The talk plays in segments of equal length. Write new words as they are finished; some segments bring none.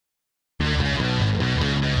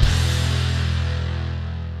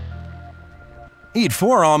Eat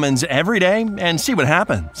 4 almonds every day and see what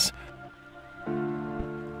happens.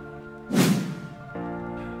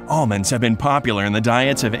 Almonds have been popular in the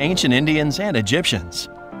diets of ancient Indians and Egyptians.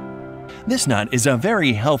 This nut is a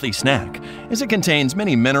very healthy snack, as it contains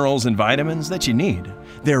many minerals and vitamins that you need.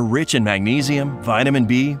 They're rich in magnesium, vitamin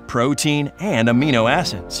B, protein, and amino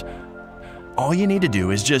acids. All you need to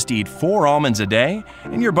do is just eat 4 almonds a day,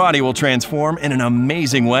 and your body will transform in an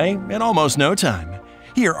amazing way in almost no time.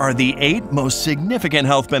 Here are the 8 most significant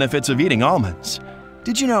health benefits of eating almonds.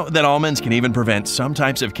 Did you know that almonds can even prevent some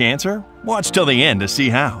types of cancer? Watch till the end to see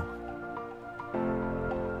how.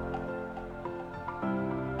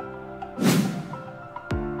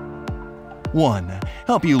 1.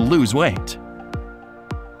 Help you lose weight.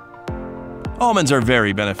 Almonds are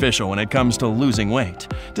very beneficial when it comes to losing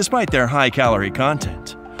weight, despite their high calorie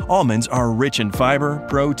content. Almonds are rich in fiber,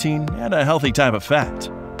 protein, and a healthy type of fat.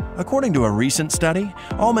 According to a recent study,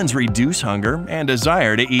 almonds reduce hunger and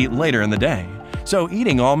desire to eat later in the day, so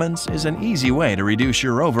eating almonds is an easy way to reduce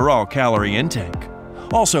your overall calorie intake.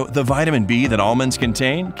 Also, the vitamin B that almonds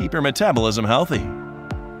contain keep your metabolism healthy.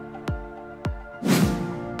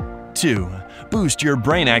 2. Boost your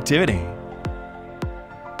brain activity.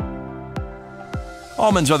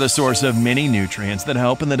 Almonds are the source of many nutrients that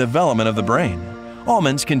help in the development of the brain.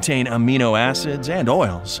 Almonds contain amino acids and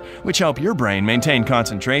oils, which help your brain maintain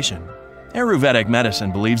concentration. Ayurvedic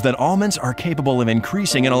medicine believes that almonds are capable of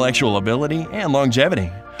increasing intellectual ability and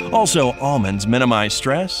longevity. Also, almonds minimize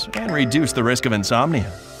stress and reduce the risk of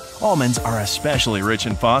insomnia. Almonds are especially rich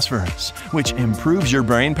in phosphorus, which improves your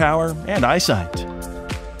brain power and eyesight.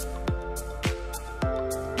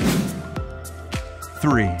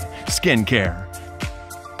 3. Skincare.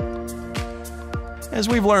 As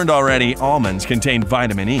we've learned already, almonds contain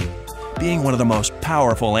vitamin E. Being one of the most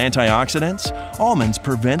powerful antioxidants, almonds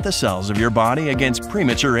prevent the cells of your body against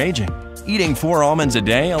premature aging. Eating 4 almonds a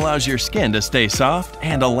day allows your skin to stay soft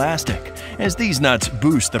and elastic, as these nuts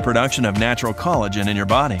boost the production of natural collagen in your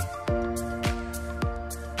body.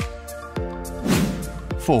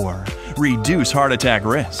 4. Reduce heart attack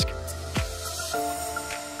risk.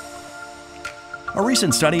 A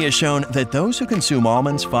recent study has shown that those who consume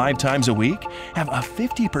almonds 5 times a week have a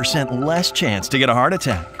 50% less chance to get a heart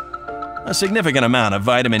attack. A significant amount of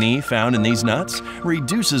vitamin E found in these nuts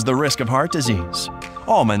reduces the risk of heart disease.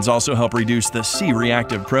 Almonds also help reduce the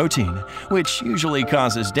C-reactive protein, which usually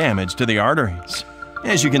causes damage to the arteries.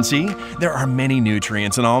 As you can see, there are many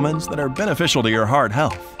nutrients in almonds that are beneficial to your heart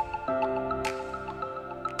health.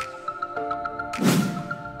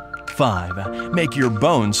 5. Make your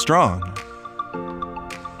bones strong.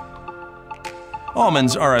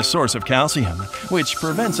 Almonds are a source of calcium, which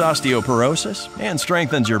prevents osteoporosis and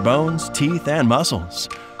strengthens your bones, teeth, and muscles.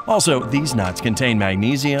 Also, these nuts contain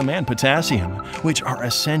magnesium and potassium, which are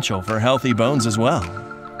essential for healthy bones as well.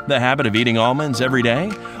 The habit of eating almonds every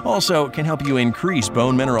day also can help you increase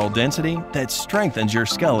bone mineral density that strengthens your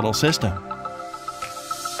skeletal system.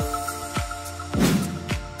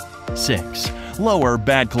 6. Lower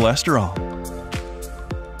bad cholesterol.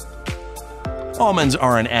 Almonds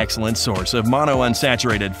are an excellent source of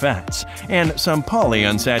monounsaturated fats and some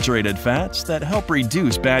polyunsaturated fats that help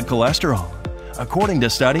reduce bad cholesterol. According to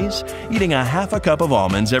studies, eating a half a cup of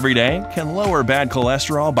almonds every day can lower bad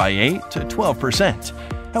cholesterol by 8 to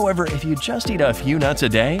 12%. However, if you just eat a few nuts a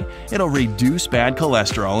day, it'll reduce bad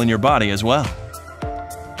cholesterol in your body as well.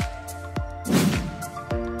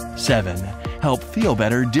 7. Help feel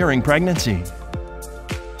better during pregnancy.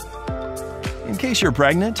 In case you're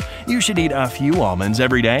pregnant, you should eat a few almonds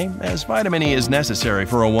every day, as vitamin E is necessary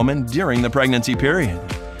for a woman during the pregnancy period.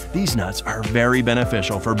 These nuts are very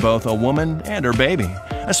beneficial for both a woman and her baby,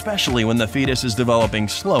 especially when the fetus is developing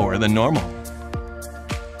slower than normal.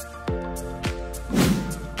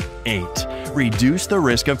 8. Reduce the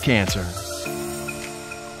risk of cancer.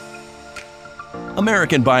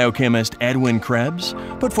 American biochemist Edwin Krebs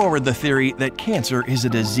put forward the theory that cancer is a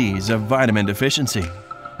disease of vitamin deficiency.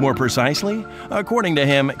 More precisely, according to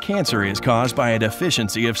him, cancer is caused by a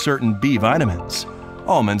deficiency of certain B vitamins.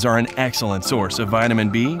 Almonds are an excellent source of vitamin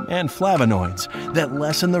B and flavonoids that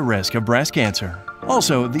lessen the risk of breast cancer.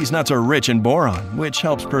 Also, these nuts are rich in boron, which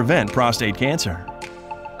helps prevent prostate cancer.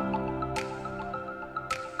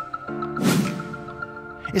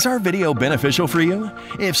 Is our video beneficial for you?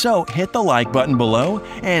 If so, hit the like button below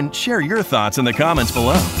and share your thoughts in the comments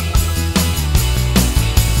below.